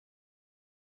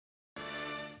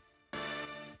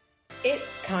It's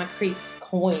Concrete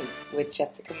Coins with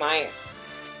Jessica Myers.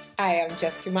 Hi, I'm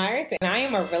Jessica Myers, and I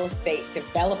am a real estate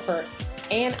developer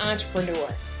and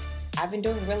entrepreneur. I've been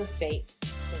doing real estate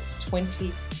since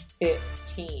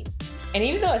 2015. And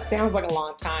even though it sounds like a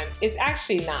long time, it's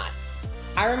actually not.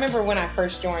 I remember when I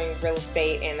first joined real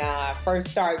estate and first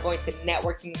started going to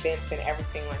networking events and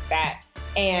everything like that.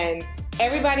 And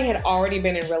everybody had already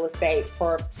been in real estate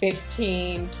for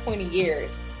 15, 20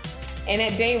 years. And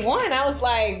at day one, I was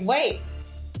like, wait,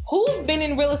 who's been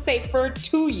in real estate for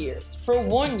 2 years, for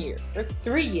 1 year, for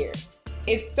 3 years?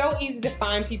 It's so easy to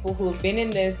find people who have been in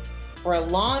this for a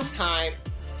long time.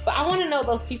 But I want to know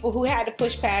those people who had to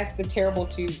push past the terrible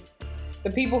twos, the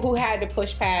people who had to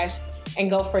push past and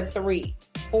go for 3,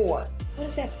 4. What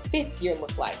does that 5th year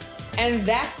look like? And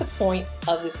that's the point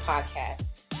of this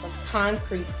podcast, From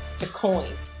Concrete to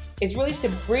Coins, is really to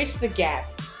bridge the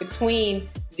gap between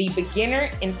the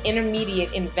beginner and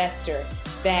intermediate investor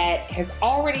that has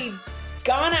already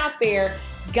gone out there,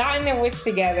 gotten their wits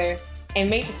together, and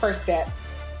made the first step,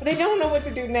 but they don't know what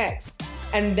to do next.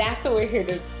 And that's what we're here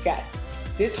to discuss.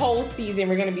 This whole season,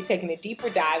 we're going to be taking a deeper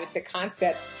dive into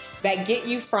concepts that get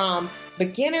you from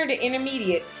beginner to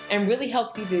intermediate and really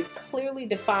help you to clearly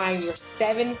define your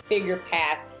 7-figure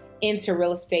path into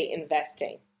real estate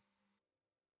investing.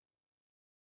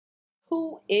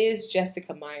 Who is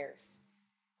Jessica Myers?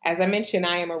 As I mentioned,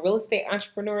 I am a real estate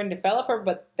entrepreneur and developer,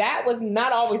 but that was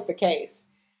not always the case.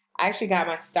 I actually got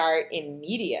my start in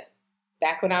media.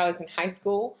 Back when I was in high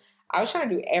school, I was trying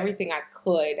to do everything I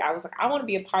could. I was like, I want to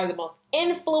be a part of the most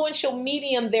influential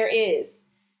medium there is.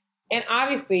 And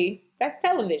obviously, that's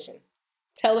television.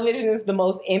 Television is the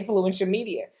most influential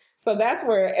media. So that's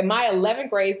where my 11th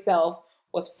grade self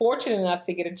was fortunate enough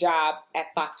to get a job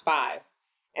at Fox 5.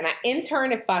 And I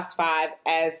interned at Fox 5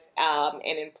 as an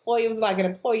employee. It was like an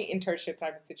employee internship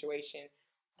type of situation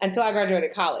until I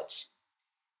graduated college.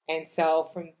 And so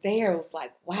from there, it was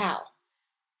like, wow,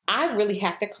 I really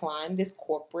have to climb this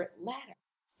corporate ladder.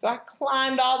 So I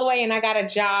climbed all the way and I got a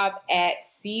job at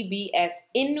CBS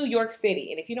in New York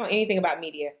City. And if you know anything about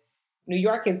media, New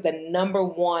York is the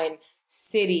 #1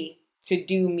 city to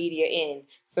do media in.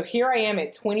 So here I am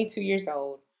at 22 years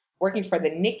old, working for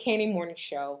the Nick Cannon Morning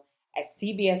Show at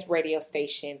CBS radio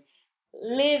station,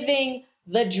 living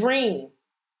the dream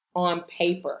on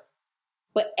paper.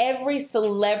 But every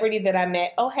celebrity that I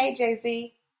met, oh, hey,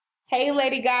 Jay-Z, hey,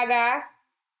 Lady Gaga,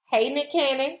 hey, Nick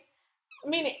Cannon. I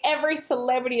mean, every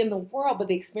celebrity in the world, but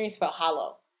the experience felt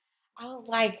hollow. I was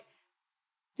like,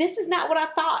 this is not what I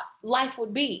thought life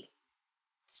would be.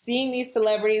 Seeing these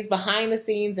celebrities behind the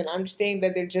scenes and understanding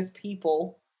that they're just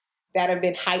people that have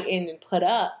been heightened and put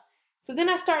up. So then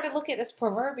I started to look at this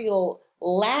proverbial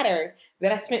ladder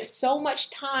that I spent so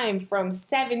much time from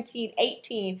 17,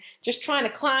 18, just trying to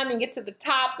climb and get to the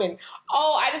top. And,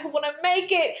 I just want to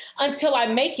make it until I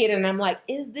make it. And I'm like,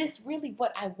 is this really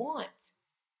what I want?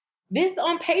 This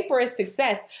on paper is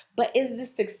success, but is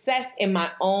this success in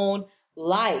my own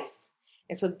life?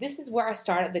 And so this is where I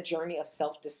started the journey of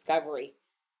self-discovery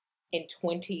in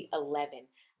 2011.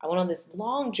 I went on this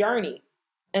long journey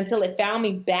until it found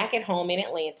me back at home in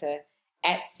Atlanta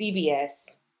at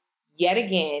CBS yet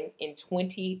again in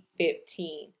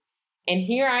 2015. And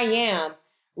here I am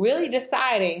really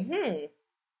deciding,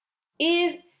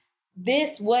 is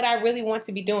this what I really want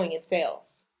to be doing in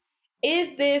sales?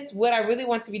 Is this what I really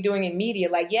want to be doing in media?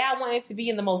 Like, yeah, I wanted to be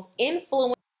in the most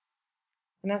influential.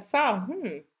 And I saw,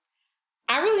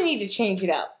 I really need to change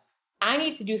it up. I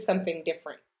need to do something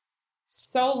different.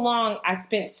 So long, I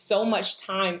spent so much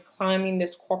time climbing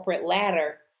this corporate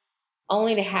ladder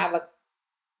only to have a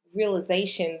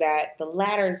realization that the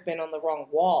ladder has been on the wrong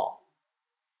wall.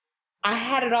 I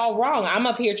had it all wrong. I'm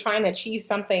up here trying to achieve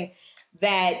something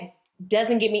that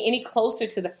doesn't get me any closer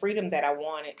to the freedom that I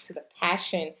wanted, to the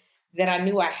passion that I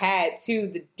knew I had, to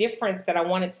the difference that I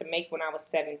wanted to make when I was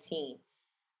 17.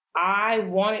 I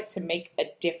wanted to make a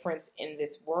difference in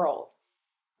this world.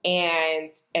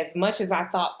 And as much as I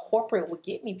thought corporate would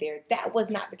get me there, that was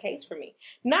not the case for me.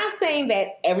 Not saying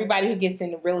that everybody who gets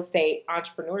into real estate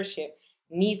entrepreneurship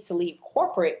needs to leave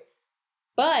corporate,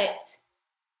 but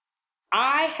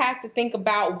I have to think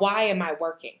about, why am I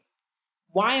working?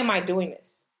 Why am I doing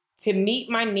this? To meet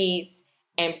my needs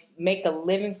and make a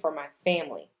living for my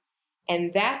family.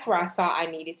 And that's where I saw I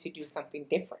needed to do something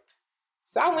different.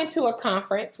 So I went to a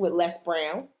conference with Les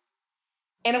Brown.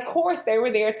 And of course, they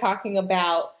were there talking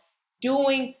about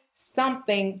doing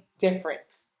something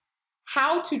different.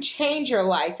 How to change your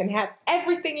life and have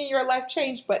everything in your life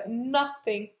change, but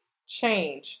nothing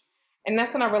change. And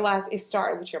that's when I realized it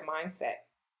started with your mindset.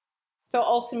 So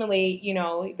ultimately,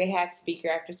 they had speaker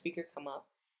after speaker come up.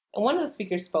 And one of the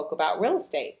speakers spoke about real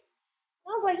estate. I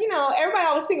was like, everybody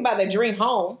always think about their dream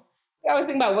home. They always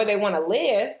think about where they want to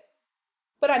live,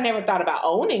 but I never thought about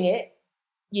owning it.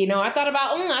 I thought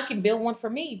about, I can build one for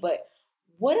me, but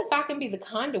what if I can be the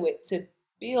conduit to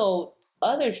build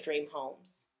others' dream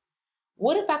homes?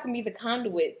 What if I can be the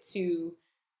conduit to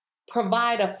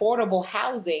provide affordable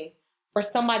housing for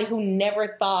somebody who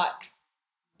never thought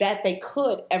that they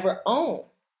could ever own?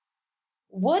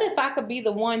 What if I could be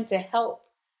the one to help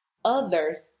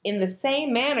others in the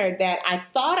same manner that I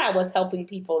thought I was helping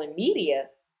people in media?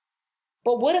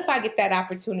 But what if I get that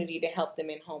opportunity to help them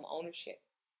in home ownership,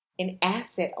 in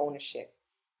asset ownership,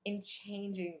 in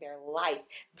changing their life?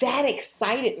 That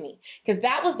excited me because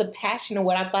that was the passion of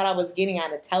what I thought I was getting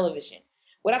out of television,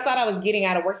 what I thought I was getting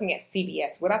out of working at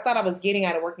CBS, what I thought I was getting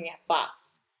out of working at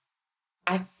Fox.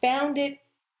 I found it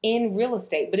in real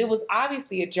estate, but it was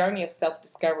obviously a journey of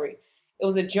self-discovery. It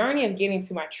was a journey of getting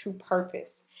to my true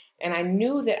purpose. And I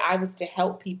knew that I was to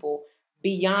help people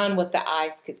beyond what the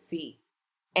eyes could see.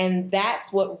 And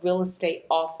that's what real estate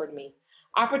offered me.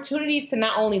 Opportunity to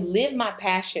not only live my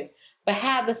passion, but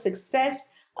have the success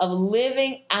of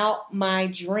living out my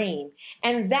dream.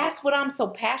 And that's what I'm so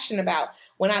passionate about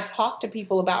when I talk to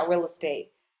people about real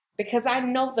estate, because I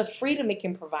know the freedom it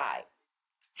can provide.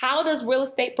 How does real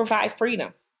estate provide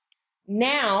freedom?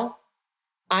 Now,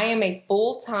 I am a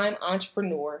full-time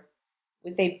entrepreneur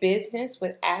with a business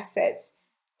with assets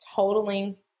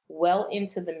totaling well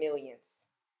into the millions.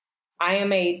 I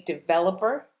am a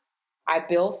developer. I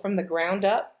build from the ground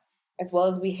up, as well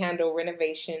as we handle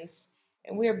renovations,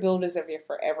 and we are builders of your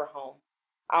forever home.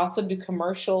 I also do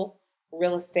commercial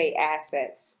real estate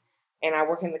assets, and I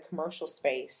work in the commercial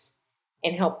space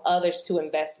and help others to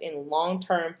invest in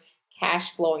long-term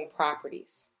cash flowing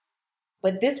properties.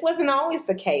 But this wasn't always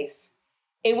the case.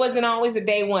 It wasn't always a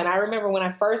day one. I remember when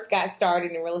I first got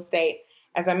started in real estate,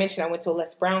 as I mentioned, I went to a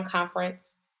Les Brown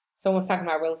conference. Someone was talking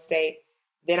about real estate.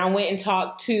 Then I went and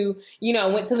talked to,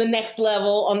 went to the next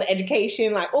level on the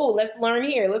education, like, oh, let's learn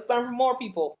here. Let's learn from more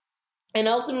people. And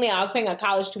ultimately, I was paying a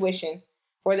college tuition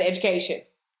for the education.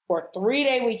 For a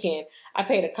 3-day weekend, I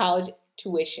paid a college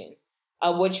tuition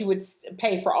of what you would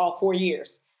pay for all 4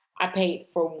 years. I paid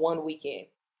for 1 weekend.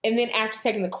 And then after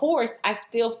taking the course, I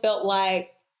still felt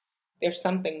like there's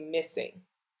something missing.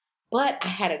 But I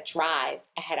had a drive.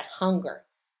 I had a hunger.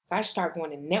 So I started going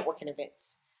to networking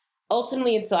events.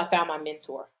 Ultimately, until I found my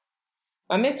mentor.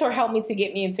 My mentor helped me to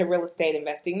get me into real estate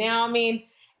investing. Now, at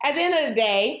the end of the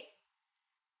day,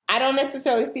 I don't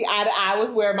necessarily see eye to eye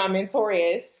with where my mentor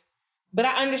is, but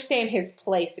I understand his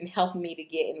place in helping me to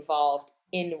get involved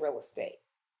in real estate.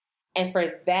 And for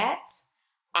that,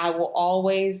 I will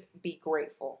always be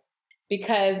grateful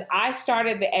because I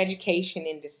started the education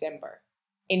in December.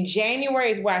 In January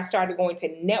is where I started going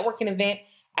to networking event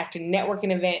after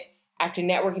networking event after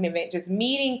networking event, just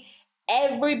meeting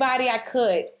everybody I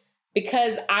could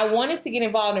because I wanted to get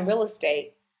involved in real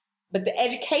estate, but the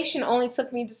education only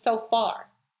took me so far.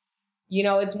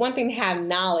 It's one thing to have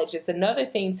knowledge. It's another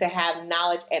thing to have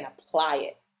knowledge and apply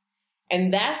it.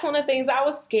 And that's one of the things I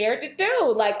was scared to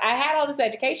do. Like, I had all this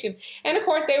education. And of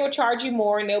course, they will charge you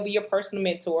more and they'll be your personal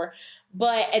mentor.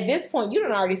 But at this point, you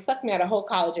done already sucked me out of whole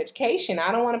college education.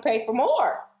 I don't want to pay for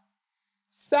more.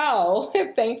 So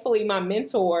thankfully, my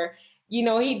mentor,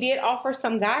 he did offer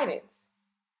some guidance.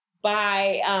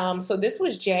 So this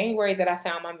was January that I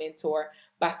found my mentor.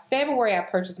 By February, I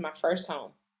purchased my first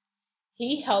home.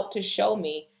 He helped to show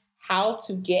me how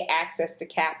to get access to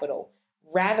capital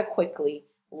rather quickly,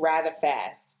 rather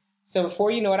fast. So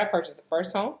before you know it, I purchased the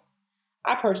first home.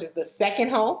 I purchased the second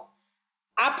home.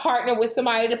 I partnered with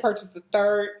somebody to purchase the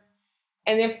third.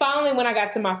 And then finally, when I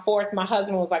got to my fourth, my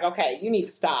husband was like, okay, you need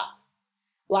to stop.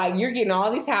 Like, you're getting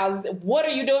all these houses. What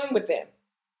are you doing with them?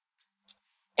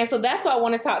 And so that's what I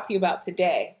want to talk to you about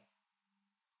today.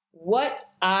 What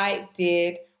I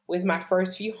did with my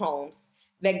first few homes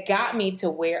that got me to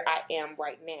where I am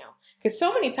right now. Because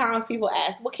so many times people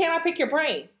ask, well, can I pick your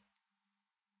brain?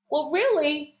 Well,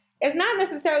 really, it's not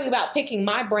necessarily about picking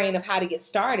my brain of how to get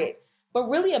started, but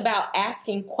really about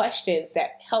asking questions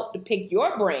that help to pick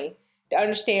your brain to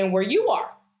understand where you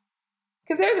are.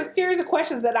 Because there's a series of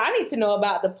questions that I need to know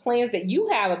about the plans that you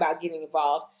have about getting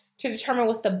involved to determine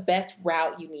what's the best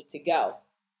route you need to go.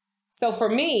 So for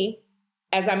me,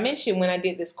 as I mentioned, when I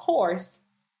did this course,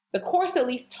 the course at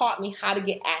least taught me how to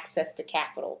get access to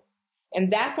capital.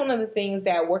 And that's one of the things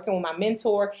that working with my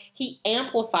mentor, he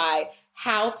amplified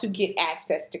how to get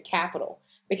access to capital.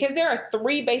 Because there are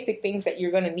 3 basic things that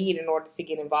you're going to need in order to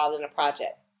get involved in a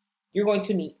project. You're going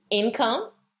to need income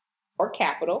or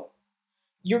capital.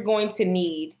 You're going to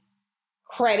need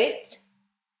credit.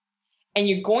 And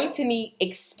you're going to need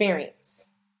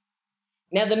experience.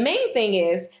 Now, the main thing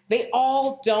is they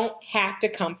all don't have to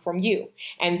come from you.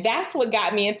 And that's what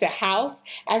got me into house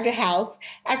after house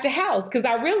after house, because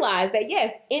I realized that,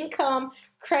 yes, income,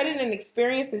 credit, and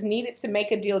experience is needed to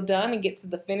make a deal done and get to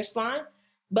the finish line.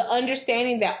 But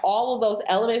understanding that all of those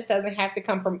elements doesn't have to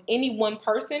come from any one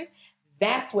person,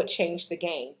 that's what changed the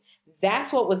game.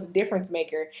 That's what was the difference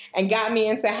maker and got me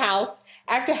into house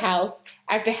after house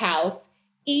after house,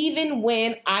 even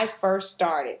when I first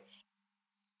started.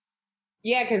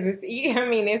 Yeah, because it's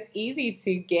easy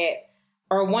to get,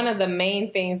 or one of the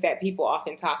main things that people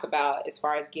often talk about as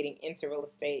far as getting into real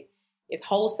estate is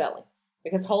wholesaling,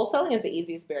 because wholesaling is the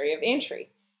easiest barrier of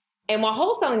entry. And while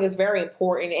wholesaling is very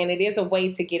important and it is a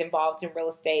way to get involved in real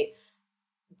estate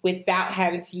without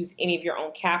having to use any of your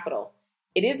own capital,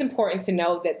 it is important to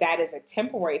know that that is a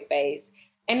temporary phase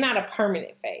and not a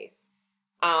permanent phase.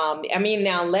 Now,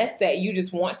 unless that you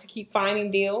just want to keep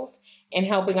finding deals and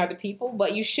helping other people,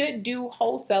 but you should do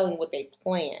wholesaling with a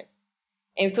plan.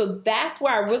 And so that's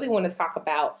where I really want to talk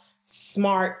about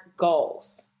SMART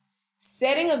goals.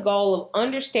 Setting a goal of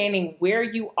understanding where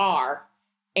you are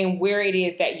and where it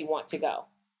is that you want to go.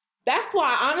 That's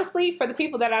why, honestly, for the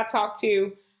people that I talk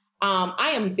to,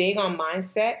 I am big on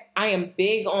mindset. I am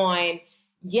big on,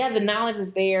 the knowledge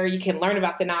is there. You can learn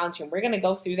about the knowledge, and we're going to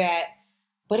go through that.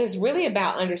 But it's really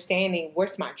about understanding,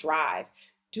 where's my drive?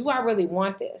 Do I really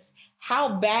want this?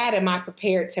 How bad am I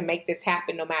prepared to make this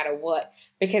happen no matter what?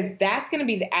 Because that's going to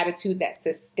be the attitude that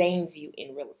sustains you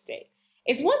in real estate.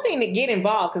 It's one thing to get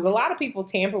involved, because a lot of people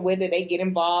tamper with it. They get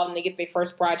involved and they get their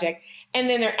first project and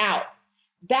then they're out.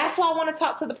 That's why I want to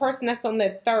talk to the person that's on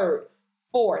the third,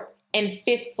 fourth, and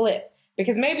fifth flip,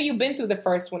 because maybe you've been through the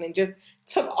first one and just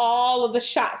took all of the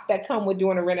shots that come with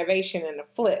doing a renovation and a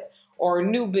flip or a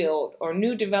new build or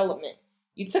new development.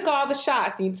 You took all the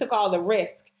shots and you took all the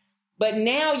risk, but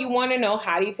now you want to know,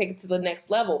 how do you take it to the next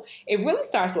level? It really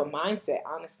starts with mindset,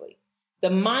 honestly. The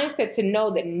mindset to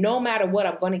know that no matter what,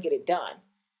 I'm going to get it done.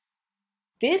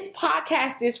 This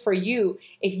podcast is for you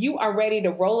if you are ready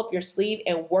to roll up your sleeve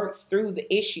and work through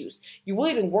the issues. You're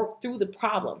willing to work through the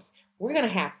problems. We're going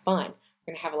to have fun.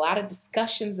 We're going to have a lot of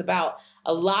discussions about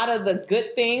a lot of the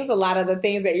good things, a lot of the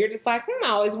things that you're just like, I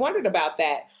always wondered about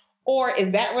that. Or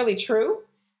is that really true?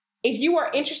 If you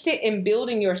are interested in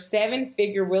building your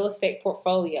 7-figure real estate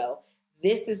portfolio,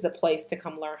 this is the place to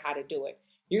come learn how to do it.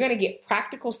 You're going to get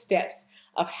practical steps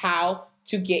of how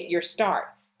to get your start,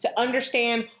 to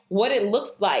understand what it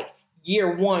looks like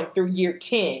year 1 through year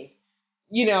 10.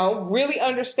 Really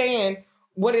understand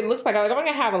what it looks like. I'm going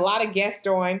to have a lot of guests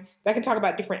on that can talk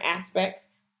about different aspects.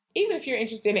 Even if you're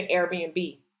interested in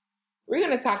Airbnb, we're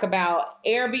going to talk about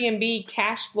Airbnb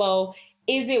cash flow.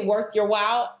 Is it worth your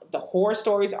while? The horror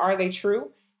stories, are they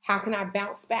true? How can I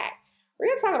bounce back? We're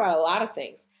going to talk about a lot of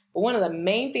things. But one of the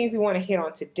main things we want to hit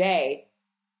on today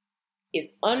is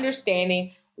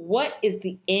understanding, what is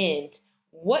the end?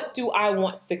 What do I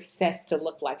want success to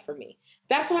look like for me?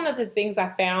 That's one of the things I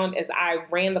found as I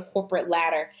ran the corporate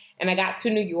ladder and I got to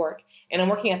New York, and I'm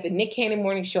working at the Nick Cannon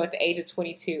Morning Show at the age of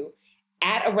 22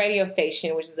 at a radio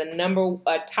station, which is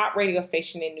the top radio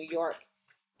station in New York.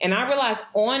 And I realized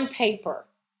on paper,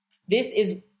 this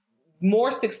is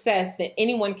more success than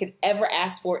anyone could ever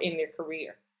ask for in their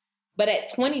career. But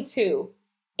at 22,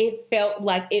 it felt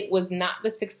like it was not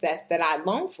the success that I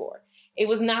longed for. It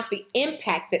was not the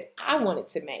impact that I wanted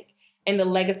to make and the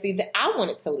legacy that I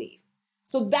wanted to leave.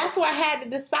 So that's why I had to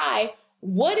decide,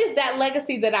 what is that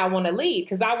legacy that I want to leave?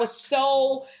 Because I was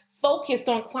so focused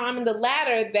on climbing the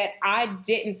ladder that I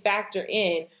didn't factor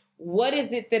in, what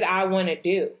is it that I want to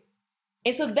do?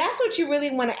 And so that's what you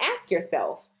really want to ask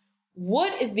yourself.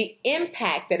 What is the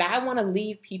impact that I want to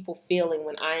leave people feeling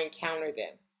when I encounter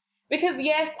them? Because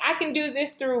yes, I can do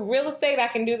this through real estate. I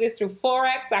can do this through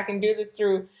Forex. I can do this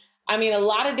through, a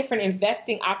lot of different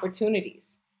investing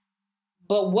opportunities.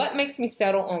 But what makes me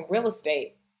settle on real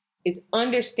estate is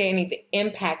understanding the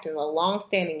impact and the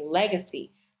long-standing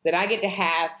legacy that I get to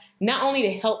have, not only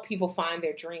to help people find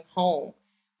their dream home,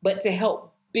 but to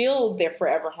help build their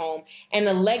forever home and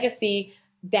the legacy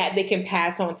that they can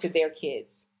pass on to their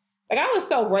kids. Like, I was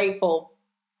so grateful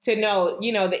to know,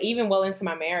 that even well into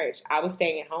my marriage, I was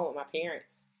staying at home with my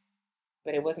parents.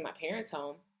 But it wasn't my parents'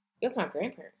 home. It was my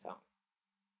grandparents' home.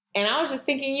 And I was just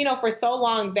thinking, for so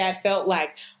long that felt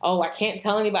like, oh, I can't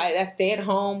tell anybody that I stay at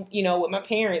home, with my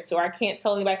parents, or I can't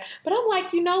tell anybody. But I'm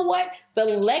like, you know what? The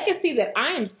legacy that I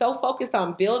am so focused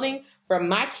on building for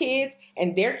my kids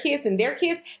and their kids and their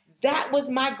kids, that was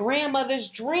my grandmother's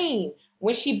dream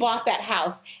when she bought that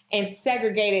house and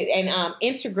segregated and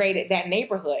integrated that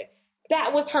neighborhood.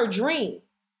 That was her dream.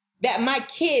 that my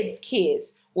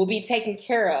kids will be taken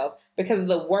care of because of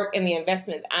the work and the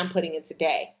investment that I'm putting in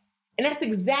today. And that's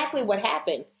exactly what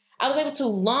happened. I was able to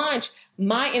launch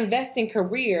my investing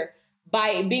career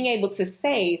by being able to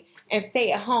save and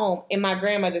stay at home in my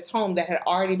grandmother's home that had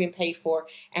already been paid for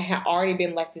and had already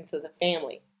been left into the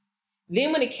family.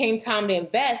 Then when it came time to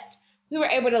invest, we were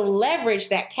able to leverage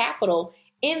that capital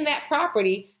in that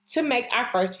property to make our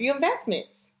first few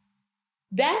investments.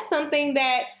 That's something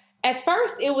that at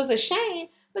first it was a shame,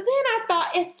 but then I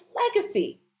thought it's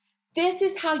legacy. This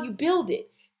is how you build it.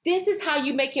 This is how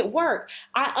you make it work.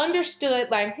 I understood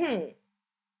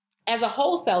as a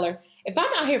wholesaler, if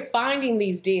I'm out here finding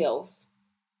these deals,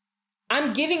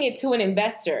 I'm giving it to an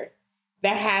investor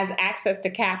that has access to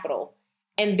capital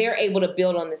and they're able to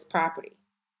build on this property.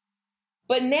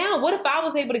 But now, what if I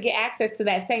was able to get access to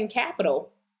that same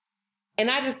capital and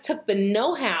I just took the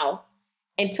know-how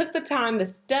and took the time to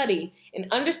study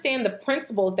and understand the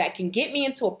principles that can get me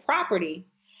into a property?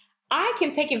 I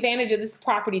can take advantage of this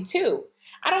property too.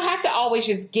 I don't have to always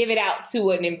just give it out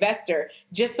to an investor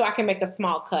just so I can make a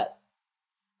small cut.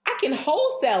 I can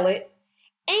wholesale it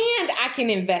and I can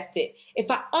invest it if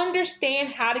I understand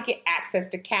how to get access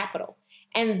to capital.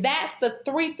 And that's the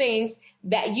three things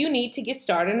that you need to get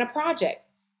started in a project.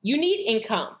 You need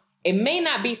income. It may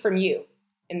not be from you,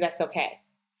 and that's okay.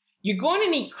 You're going to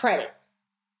need credit.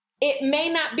 It may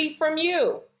not be from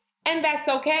you, and that's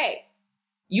okay.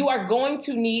 You are going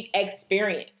to need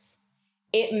experience.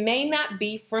 It may not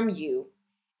be from you,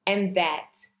 and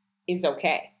that is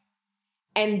okay.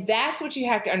 And that's what you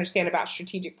have to understand about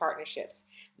strategic partnerships.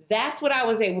 That's what I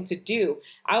was able to do.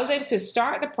 I was able to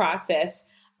start the process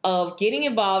of getting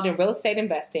involved in real estate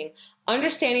investing,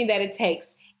 understanding that it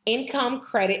takes income,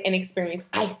 credit, and experience.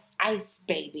 ICE,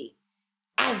 baby.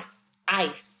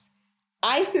 ICE.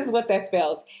 ICE is what that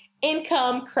spells.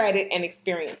 Income, credit, and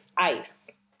experience.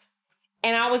 ICE.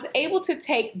 And I was able to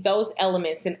take those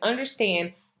elements and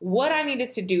understand what I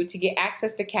needed to do to get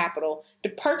access to capital to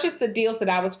purchase the deals that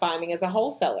I was finding as a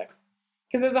wholesaler.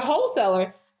 Because as a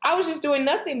wholesaler, I was just doing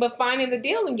nothing but finding the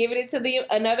deal and giving it to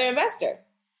another investor.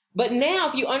 But now,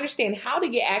 if you understand how to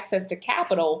get access to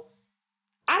capital,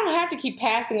 I don't have to keep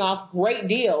passing off great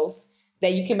deals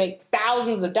that you can make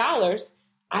thousands of dollars.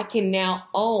 I can now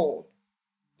own.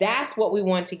 That's what we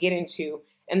want to get into,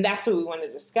 and that's what we want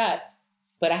to discuss.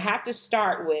 But I have to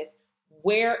start with,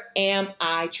 where am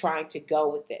I trying to go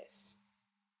with this?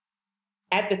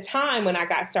 At the time when I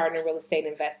got started in real estate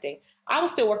investing, I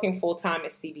was still working full-time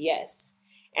at CBS.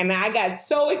 And I got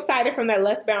so excited from that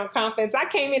Less Bound conference. I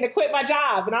came in to quit my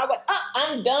job. And I was like,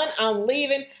 I'm done. I'm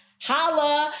leaving.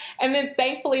 Holla. And then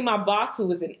thankfully, my boss, who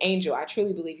was an angel, I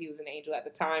truly believe he was an angel at the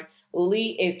time.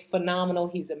 Lee is phenomenal.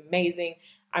 He's amazing.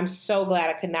 I'm so glad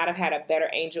I could not have had a better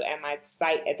angel at my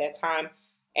site at that time.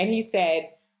 And he said,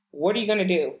 what are you going to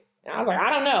do? And I was like, I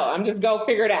don't know. I'm just going to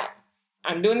figure it out.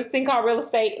 I'm doing this thing called real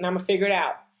estate and I'm going to figure it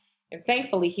out. And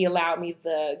thankfully, he allowed me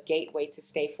the gateway to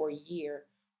stay for a year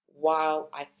while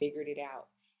I figured it out.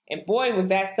 And boy, was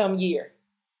that some year.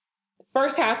 The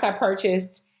first house I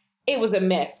purchased, it was a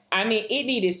mess. I mean, it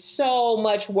needed so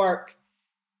much work.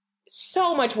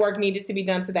 So much work needed to be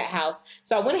done to that house.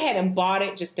 So I went ahead and bought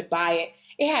it just to buy it.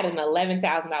 It had an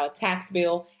 $11,000 tax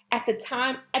bill. At the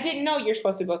time, I didn't know you're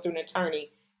supposed to go through an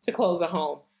attorney to close a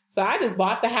home. So I just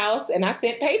bought the house and I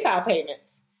sent PayPal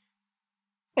payments.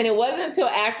 And it wasn't until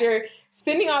after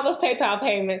sending all those PayPal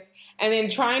payments and then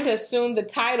trying to assume the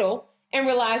title and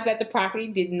realize that the property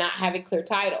did not have a clear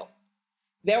title.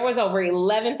 There was over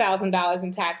 $11,000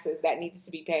 in taxes that needed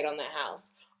to be paid on that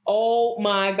house. Oh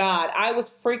my God. I was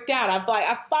freaked out.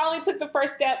 I finally took the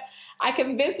first step. I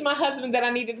convinced my husband that I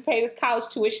needed to pay this college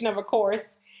tuition of a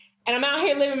course. And I'm out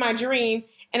here living my dream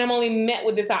and I'm only met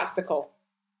with this obstacle.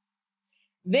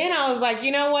 Then I was like,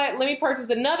 you know what? Let me purchase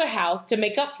another house to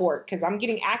make up for it because I'm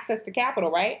getting access to capital,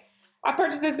 right? I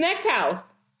purchased this next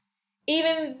house.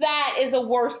 Even that is a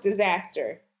worse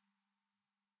disaster.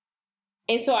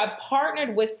 And so I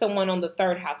partnered with someone on the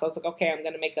third house. I was like, okay, I'm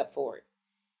going to make up for it.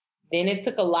 Then it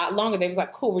took a lot longer. They was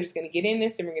like, cool, we're just going to get in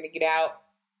this and we're going to get out.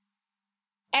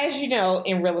 As you know,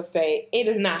 in real estate, it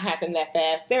does not happen that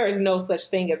fast. There is no such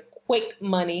thing as quick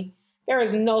money. There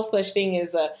is no such thing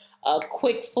as a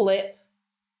quick flip.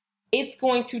 It's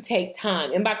going to take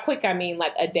time. And by quick, I mean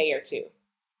like a day or two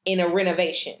in a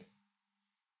renovation.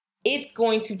 It's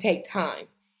going to take time.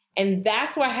 And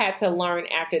that's what I had to learn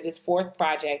after this fourth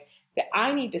project, that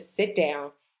I need to sit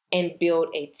down and build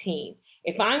a team.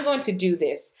 If I'm going to do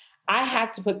this, I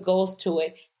have to put goals to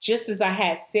it, just as I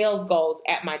had sales goals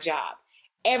at my job.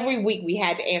 Every week we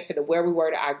had to answer to where we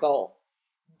were to our goal.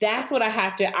 That's what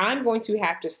I'm going to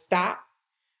have to stop,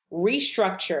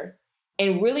 restructure,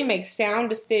 and really make sound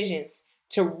decisions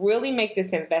to really make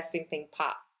this investing thing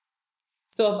pop.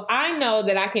 So if I know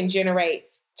that I can generate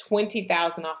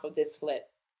 $20,000 off of this flip,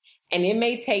 and it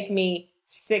may take me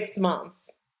 6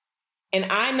 months, and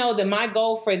I know that my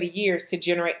goal for the year is to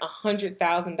generate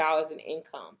 $100,000 in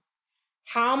income,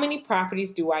 how many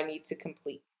properties do I need to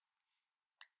complete?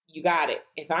 You got it.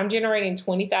 If I'm generating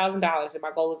 $20,000 and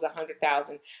my goal is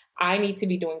 $100,000, I need to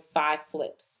be doing 5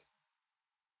 flips.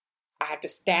 I have to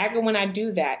stagger when I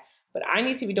do that, but I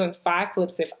need to be doing 5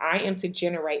 flips if I am to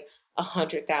generate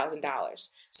 $100,000.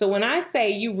 So when I say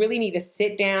you really need to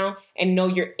sit down and know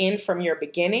your end from your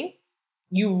beginning,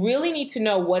 you really need to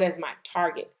know what is my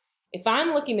target. If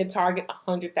I'm looking to target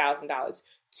 $100,000,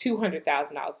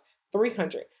 $200,000,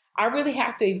 $300,000, I really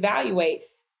have to evaluate,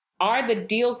 are the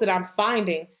deals that I'm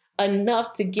finding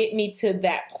enough to get me to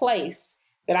that place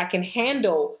that I can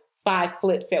handle 5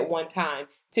 flips at one time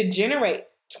to generate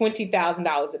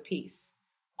 $20,000 a piece.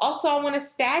 Also, I want to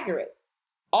stagger it.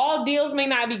 All deals may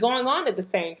not be going on at the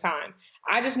same time.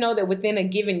 I just know that within a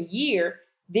given year,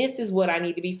 this is what I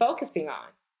need to be focusing on.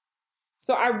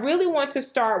 So I really want to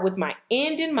start with my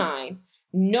end in mind,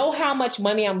 know how much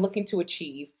money I'm looking to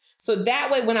achieve. So that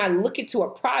way, when I look into a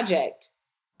project,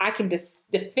 I can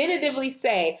definitively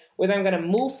say whether I'm going to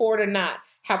move forward or not,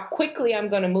 how quickly I'm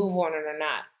going to move on it or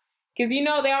not. Because,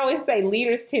 they always say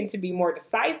leaders tend to be more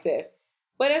decisive,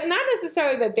 but it's not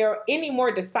necessarily that they're any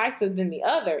more decisive than the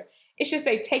other. It's just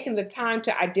they've taken the time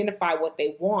to identify what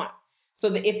they want.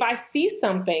 So that if I see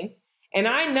something and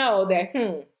I know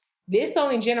that, this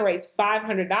only generates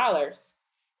 $500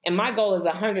 and my goal is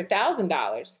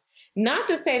 $100,000, not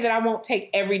to say that I won't take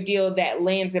every deal that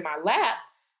lands in my lap,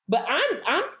 but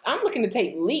I'm looking to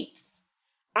take leaps.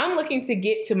 I'm looking to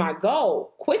get to my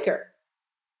goal quicker.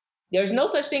 There's no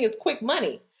such thing as quick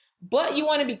money, but you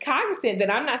want to be cognizant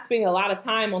that I'm not spending a lot of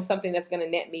time on something that's going to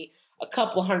net me a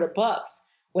couple $100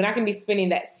 when I can be spending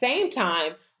that same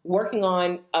time working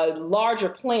on a larger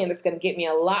plan that's going to get me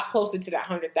a lot closer to that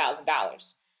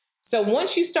 $100,000. So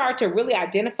once you start to really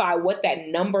identify what that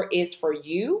number is for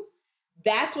you,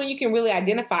 that's when you can really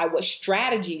identify what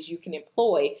strategies you can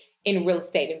employ in real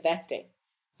estate investing.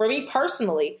 For me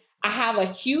personally, I have a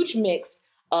huge mix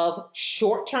of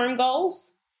short-term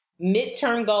goals,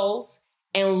 mid-term goals,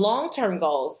 and long-term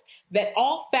goals that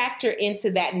all factor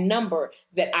into that number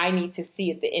that I need to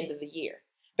see at the end of the year.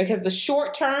 Because the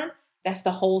short term, that's the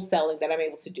wholesaling that I'm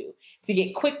able to do, to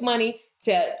get quick money,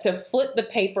 to flip the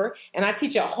paper. And I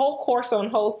teach a whole course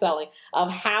on wholesaling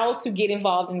of how to get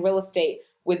involved in real estate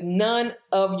with none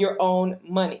of your own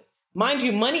money. Mind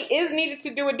you, money is needed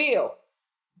to do a deal,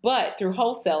 but through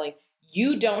wholesaling,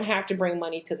 you don't have to bring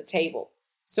money to the table.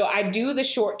 So I do the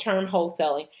short-term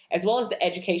wholesaling as well as the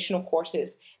educational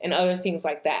courses and other things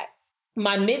like that.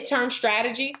 My midterm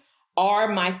strategy are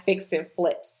my fix and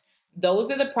flips.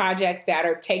 Those are the projects that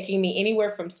are taking me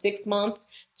anywhere from 6 months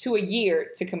to a year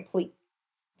to complete.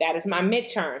 That is my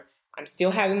midterm. I'm still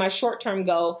having my short-term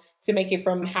goal to make it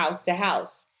from house to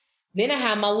house. Then I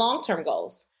have my long-term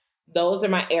goals. Those are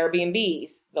my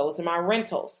Airbnbs. Those are my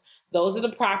rentals. Those are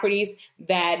the properties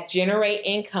that generate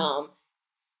income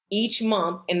each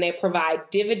month, and they provide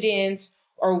dividends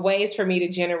or ways for me to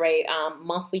generate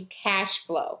monthly cash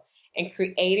flow and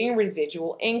creating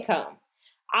residual income.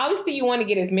 Obviously, you want to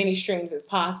get as many streams as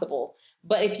possible,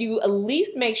 but if you at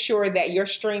least make sure that your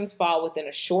streams fall within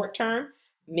a short term,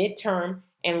 midterm,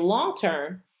 and long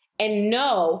term, and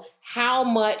know how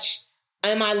much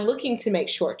am I looking to make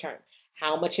short term?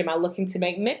 How much am I looking to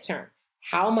make midterm?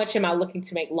 How much am I looking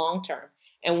to make long term?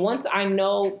 And once I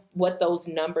know what those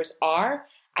numbers are,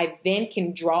 I then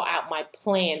can draw out my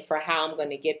plan for how I'm going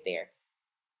to get there.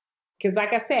 Because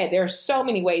like I said, there are so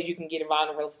many ways you can get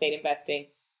involved in real estate investing.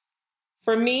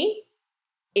 For me,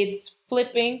 it's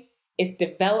flipping, it's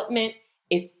development,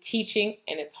 it's teaching,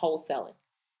 and it's wholesaling.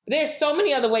 There's so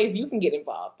many other ways you can get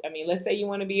involved. I mean, let's say you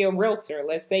want to be a realtor.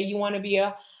 Let's say you want to be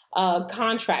a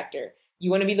contractor.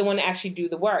 You want to be the one to actually do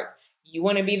the work. You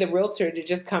want to be the realtor to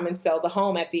just come and sell the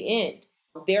home at the end.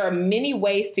 There are many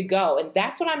ways to go. And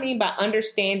that's what I mean by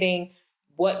understanding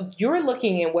what you're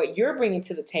looking and what you're bringing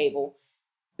to the table,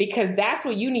 because that's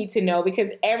what you need to know,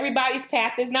 because everybody's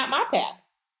path is not my path.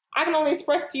 I can only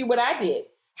express to you what I did,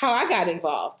 how I got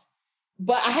involved.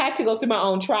 But I had to go through my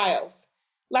own trials.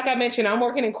 Like I mentioned, I'm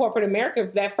working in corporate America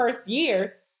for that first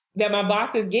year that my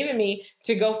boss has given me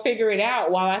to go figure it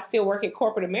out while I still work at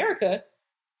corporate America.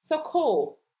 So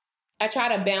cool. I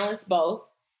try to balance both.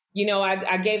 You know,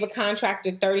 I gave a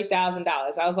contractor $30,000.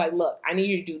 I was like, look, I need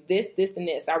you to do this, this, and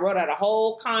this. I wrote out a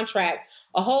whole contract,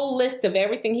 a whole list of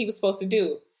everything he was supposed to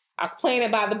do. I was playing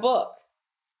it by the book.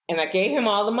 And I gave him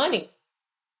all the money.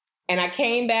 And I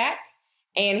came back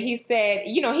And he said,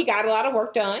 he got a lot of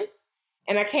work done.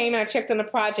 And I came and I checked on the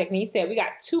project and he said, we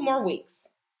got 2 more weeks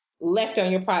left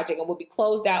on your project and we'll be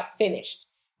closed out, finished.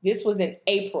 This was in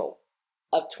April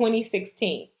of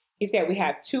 2016. He said, we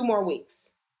have 2 more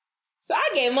weeks. So I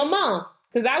gave him a month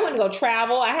because I wouldn't go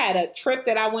travel. I had a trip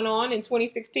that I went on in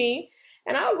 2016.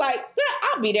 And I was like, yeah,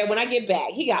 I'll be there when I get back.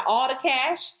 He got all the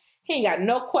cash. He ain't got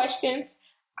no questions.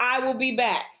 I will be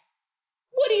back.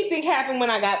 What do you think happened when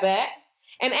I got back?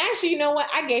 And actually, you know what?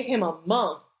 I gave him a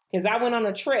month because I went on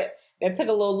a trip that took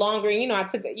a little longer. And,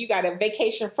 you got a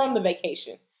vacation from the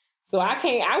vacation. So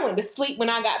I went to sleep when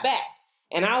I got back.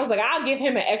 And I was like, I'll give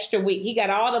him an extra week. He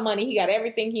got all the money. He got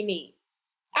everything he needs.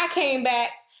 I came back.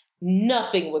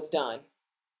 Nothing was done.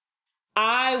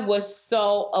 I was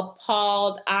so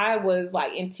appalled. I was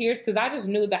like in tears because I just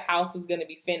knew the house was going to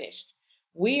be finished.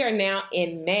 We are now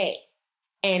in May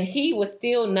and he was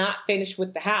still not finished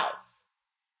with the house.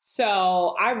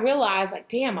 So I realized like,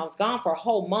 damn, I was gone for a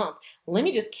whole month. Let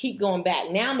me just keep going back.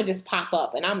 Now I'm going to just pop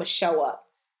up and I'm going to show up.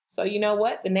 So you know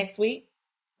what? The next week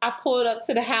I pulled up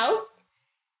to the house.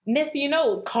 Next thing you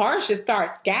know, cars just start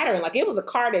scattering. Like it was a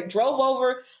car that drove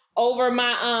over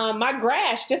my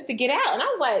grass just to get out. And I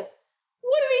was like,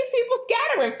 what are these people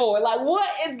scattering for? Like, what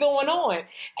is going on?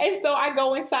 And so I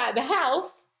go inside the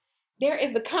house. There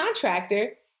is a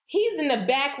contractor. He's in the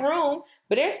back room,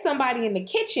 but there's somebody in the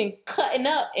kitchen cutting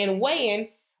up and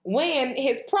weighing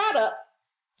his product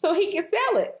so he can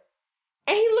sell it.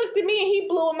 And he looked at me and he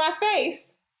blew in my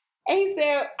face. And he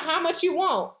said, how much you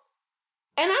want?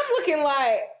 And I'm looking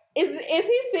like, is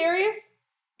he serious?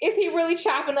 Is he really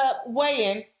chopping up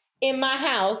weighing in my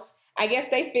house? I guess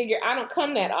they figure I don't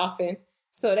come that often,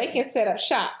 so they can set up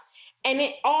shop. And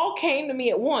it all came to me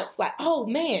at once, like, oh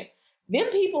man, them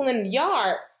people in the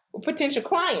yard were potential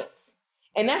clients.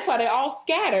 And that's why they all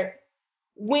scattered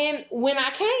when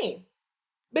I came.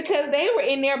 Because they were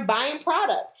in there buying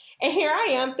product. And here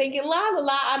I am thinking,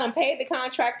 I done paid the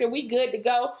contractor, we good to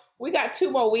go. We got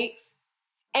 2 more weeks.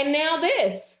 And now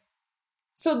this.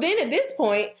 So then at this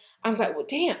point, I was like, well,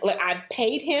 damn, like I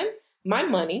paid him my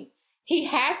money. He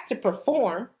has to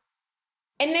perform.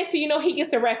 And next thing you know, he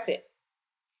gets arrested.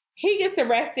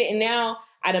 And now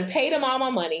I done paid him all my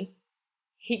money.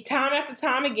 Time after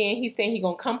time again, he's saying he's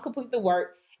going to come complete the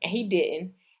work, and he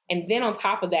didn't. And then on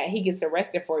top of that, he gets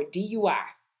arrested for a DUI.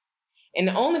 And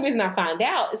the only reason I found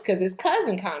out is because his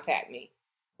cousin contacted me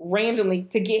randomly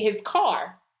to get his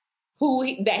car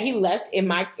that he left in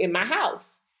my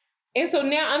house. And so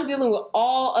now I'm dealing with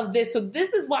all of this. So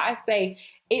this is why I say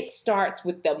it starts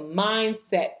with the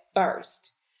mindset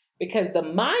first, because the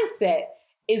mindset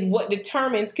is what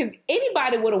determines, because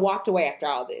anybody would have walked away after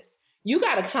all this. You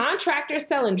got a contractor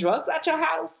selling drugs at your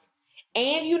house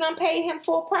and you done paid him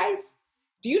full price.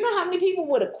 Do you know how many people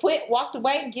would have quit, walked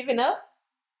away, and given up?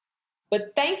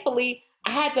 But thankfully,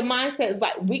 I had the mindset. It was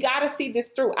like, we got to see this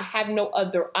through. I have no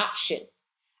other option.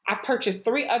 I purchased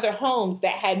 3 other homes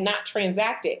that had not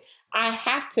transacted. I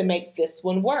have to make this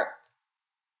one work.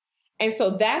 And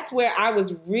so that's where I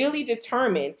was really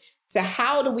determined to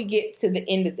how do we get to the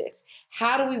end of this?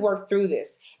 How do we work through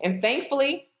this? And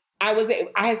thankfully, I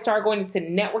had started going into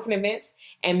networking events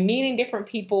and meeting different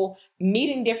people,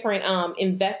 meeting different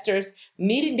investors,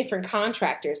 meeting different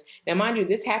contractors. Now, mind you,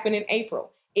 this happened in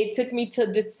April. It took me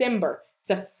till December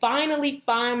to finally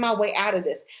find my way out of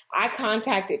this. I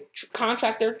contacted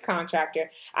contractor to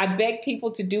contractor. I begged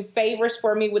people to do favors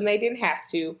for me when they didn't have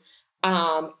to.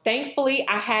 Thankfully,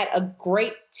 I had a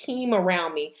great team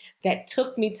around me that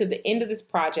took me to the end of this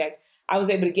project. I was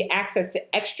able to get access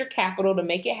to extra capital to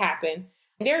make it happen.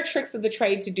 There are tricks of the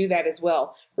trade to do that as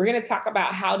well. We're going to talk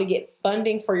about how to get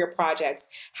funding for your projects,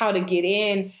 how to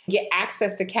get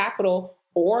access to capital,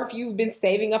 or if you've been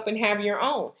saving up and have your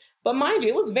own. But mind you,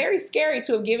 it was very scary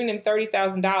to have given him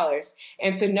 $30,000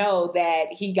 and to know that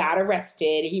he got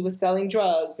arrested, he was selling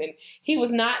drugs, and he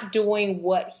was not doing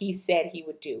what he said he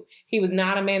would do. He was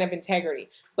not a man of integrity.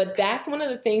 But that's one of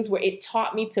the things where it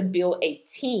taught me to build a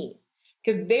team.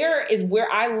 Because there is where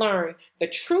I learned the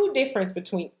true difference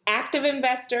between active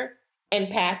investor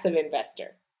and passive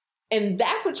investor. And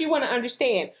that's what you want to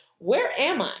understand. Where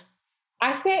am I?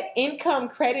 I said income,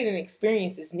 credit, and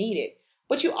experience is needed.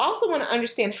 But you also want to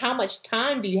understand how much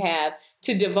time do you have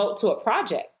to devote to a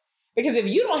project. Because if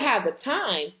you don't have the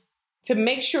time to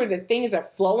make sure that things are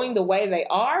flowing the way they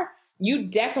are, you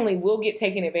definitely will get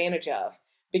taken advantage of.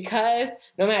 Because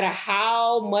no matter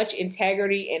how much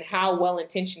integrity and how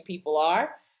well-intentioned people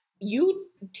are, you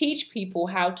teach people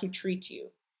how to treat you.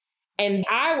 And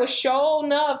I was sure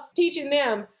enough teaching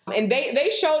them, and they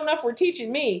sure enough were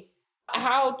teaching me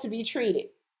how to be treated.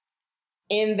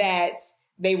 In that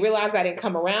They realized I didn't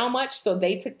come around much, so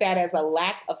they took that as a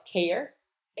lack of care.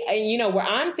 And, where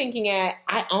I'm thinking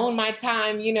I own my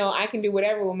time, I can do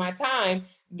whatever with my time.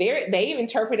 They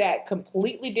interpret that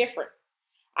completely different.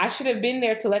 I should have been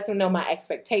there to let them know my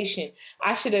expectation.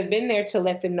 I should have been there to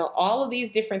let them know all of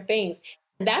these different things.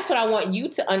 And that's what I want you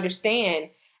to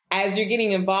understand as you're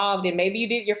getting involved. And maybe you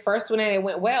did your first one and it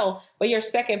went well, but your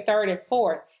second, third, and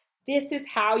fourth. This is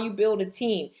how you build a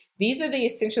team. These are the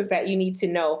essentials that you need to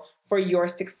know for your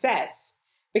success,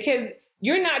 because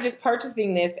you're not just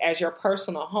purchasing this as your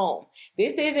personal home.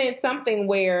 This isn't something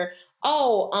where,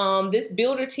 this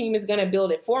builder team is going to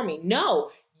build it for me.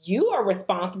 No, you are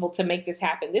responsible to make this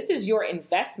happen. This is your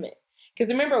investment.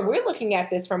 Because remember, we're looking at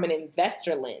this from an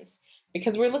investor lens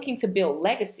because we're looking to build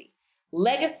legacy.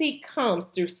 Legacy comes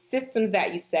through systems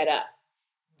that you set up.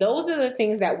 Those are the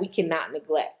things that we cannot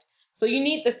neglect. So you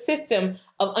need the system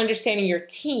of understanding your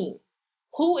team.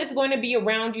 Who is going to be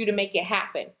around you to make it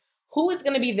happen? Who is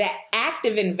going to be that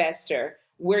active investor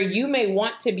where you may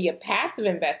want to be a passive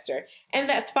investor? And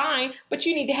that's fine, but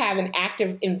you need to have an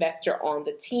active investor on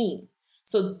the team.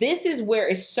 So this is where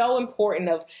it's so important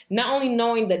of not only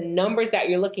knowing the numbers that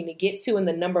you're looking to get to and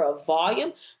the number of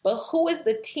volume, but who is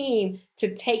the team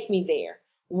to take me there?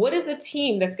 What is the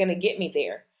team that's going to get me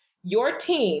there? Your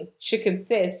team should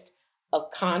consist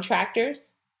of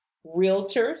contractors,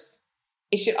 realtors.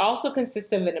 It should also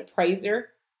consist of an appraiser,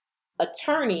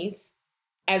 attorneys,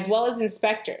 as well as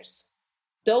inspectors.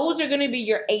 Those are going to be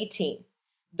your A team.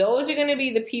 Those are going to be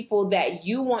the people that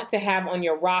you want to have on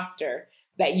your roster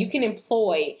that you can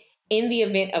employ in the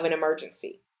event of an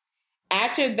emergency.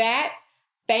 After that,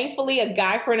 thankfully, a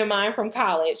guy friend of mine from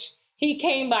college, he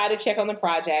came by to check on the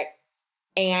project.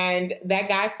 And that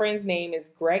guy friend's name is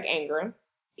Greg Ingram.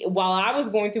 While I was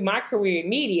going through my career in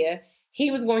media,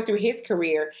 he was going through his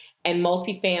career in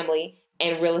multifamily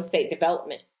and real estate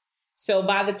development. So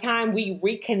by the time we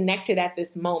reconnected at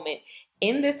this moment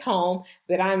in this home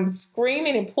that I'm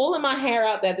screaming and pulling my hair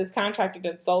out that this contractor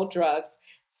done sold drugs,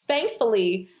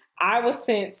 thankfully, I was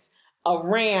sent a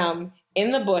ram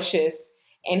in the bushes,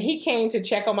 and he came to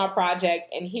check on my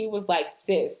project, and he was like,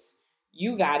 "Sis,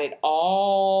 you got it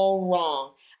all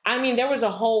wrong." I mean, there was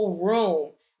a whole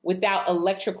room without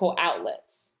electrical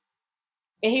outlets.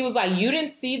 And he was like, "You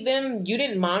didn't see them, you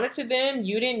didn't monitor them,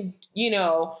 you didn't,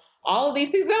 all of these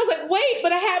things." And I was like, wait,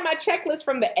 but I had my checklist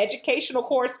from the educational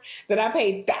course that I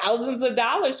paid thousands of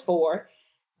dollars for.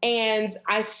 And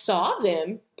I saw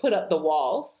them put up the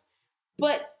walls,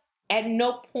 but at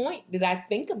no point did I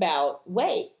think about,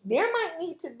 wait, there might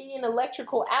need to be an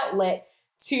electrical outlet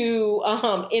to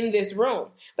in this room.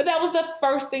 But that was the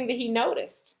first thing that he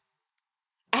noticed.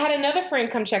 I had another friend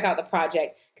come check out the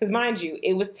project because, mind you,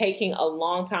 it was taking a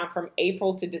long time from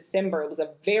April to December. It was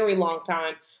a very long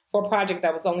time for a project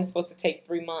that was only supposed to take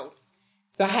 3 months.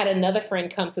 So I had another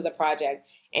friend come to the project,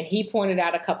 and he pointed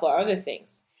out a couple of other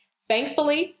things.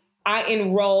 Thankfully, I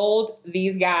enrolled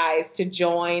these guys to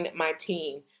join my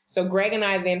team. So Greg and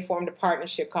I then formed a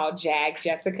partnership called JAG,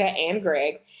 Jessica and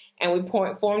Greg, and we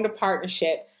formed a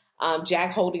partnership,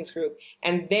 JAG Holdings Group,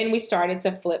 and then we started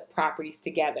to flip properties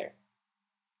together.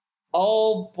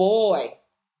 Oh boy,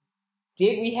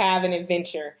 did we have an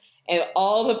adventure and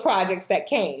all the projects that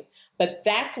came. But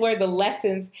that's where the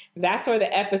lessons, that's where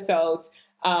the episodes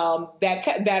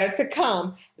that are to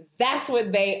come, that's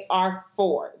what they are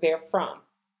for. They're from.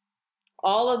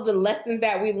 All of the lessons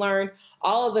that we learned,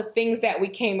 all of the things that we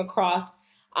came across,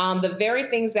 the very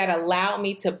things that allowed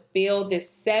me to build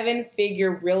this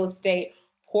 7-figure real estate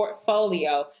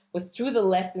portfolio was through the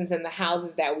lessons in the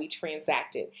houses that we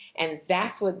transacted. And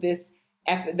that's what this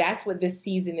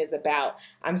season is about.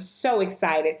 I'm so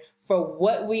excited for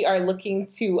what we are looking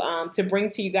to bring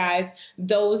to you guys.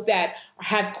 Those that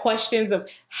have questions of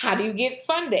how do you get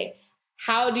funding?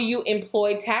 How do you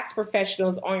employ tax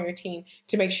professionals on your team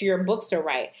to make sure your books are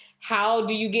right? How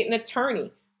do you get an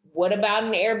attorney? What about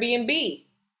an Airbnb?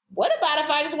 What about if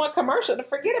I just want commercial to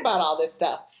forget about all this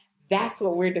stuff? That's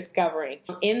what we're discovering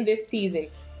in this season,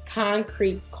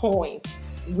 Concrete Coins.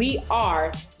 We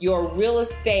are your Real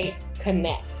Estate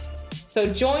Connect. So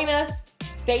join us,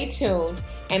 stay tuned,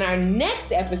 and our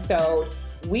next episode,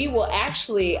 we will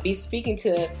actually be speaking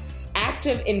to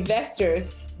active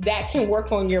investors that can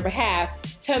work on your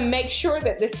behalf to make sure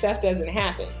that this stuff doesn't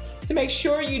happen, to make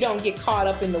sure you don't get caught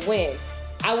up in the wind.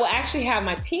 I will actually have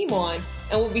my team on,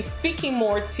 and we'll be speaking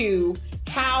more to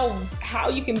how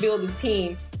you can build a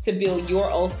team to build your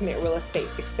ultimate real estate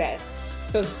success.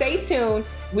 So stay tuned.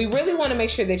 We really want to make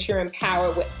sure that you're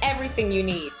empowered with everything you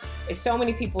need. There's so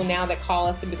many people now that call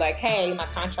us to be like, "Hey, my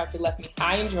contractor left me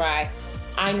high and dry.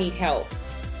 I need help."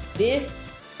 This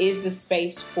is the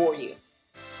space for you.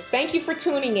 So thank you for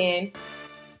tuning in.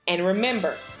 And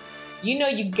remember, you know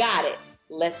you got it.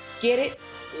 Let's get it.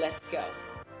 Let's go.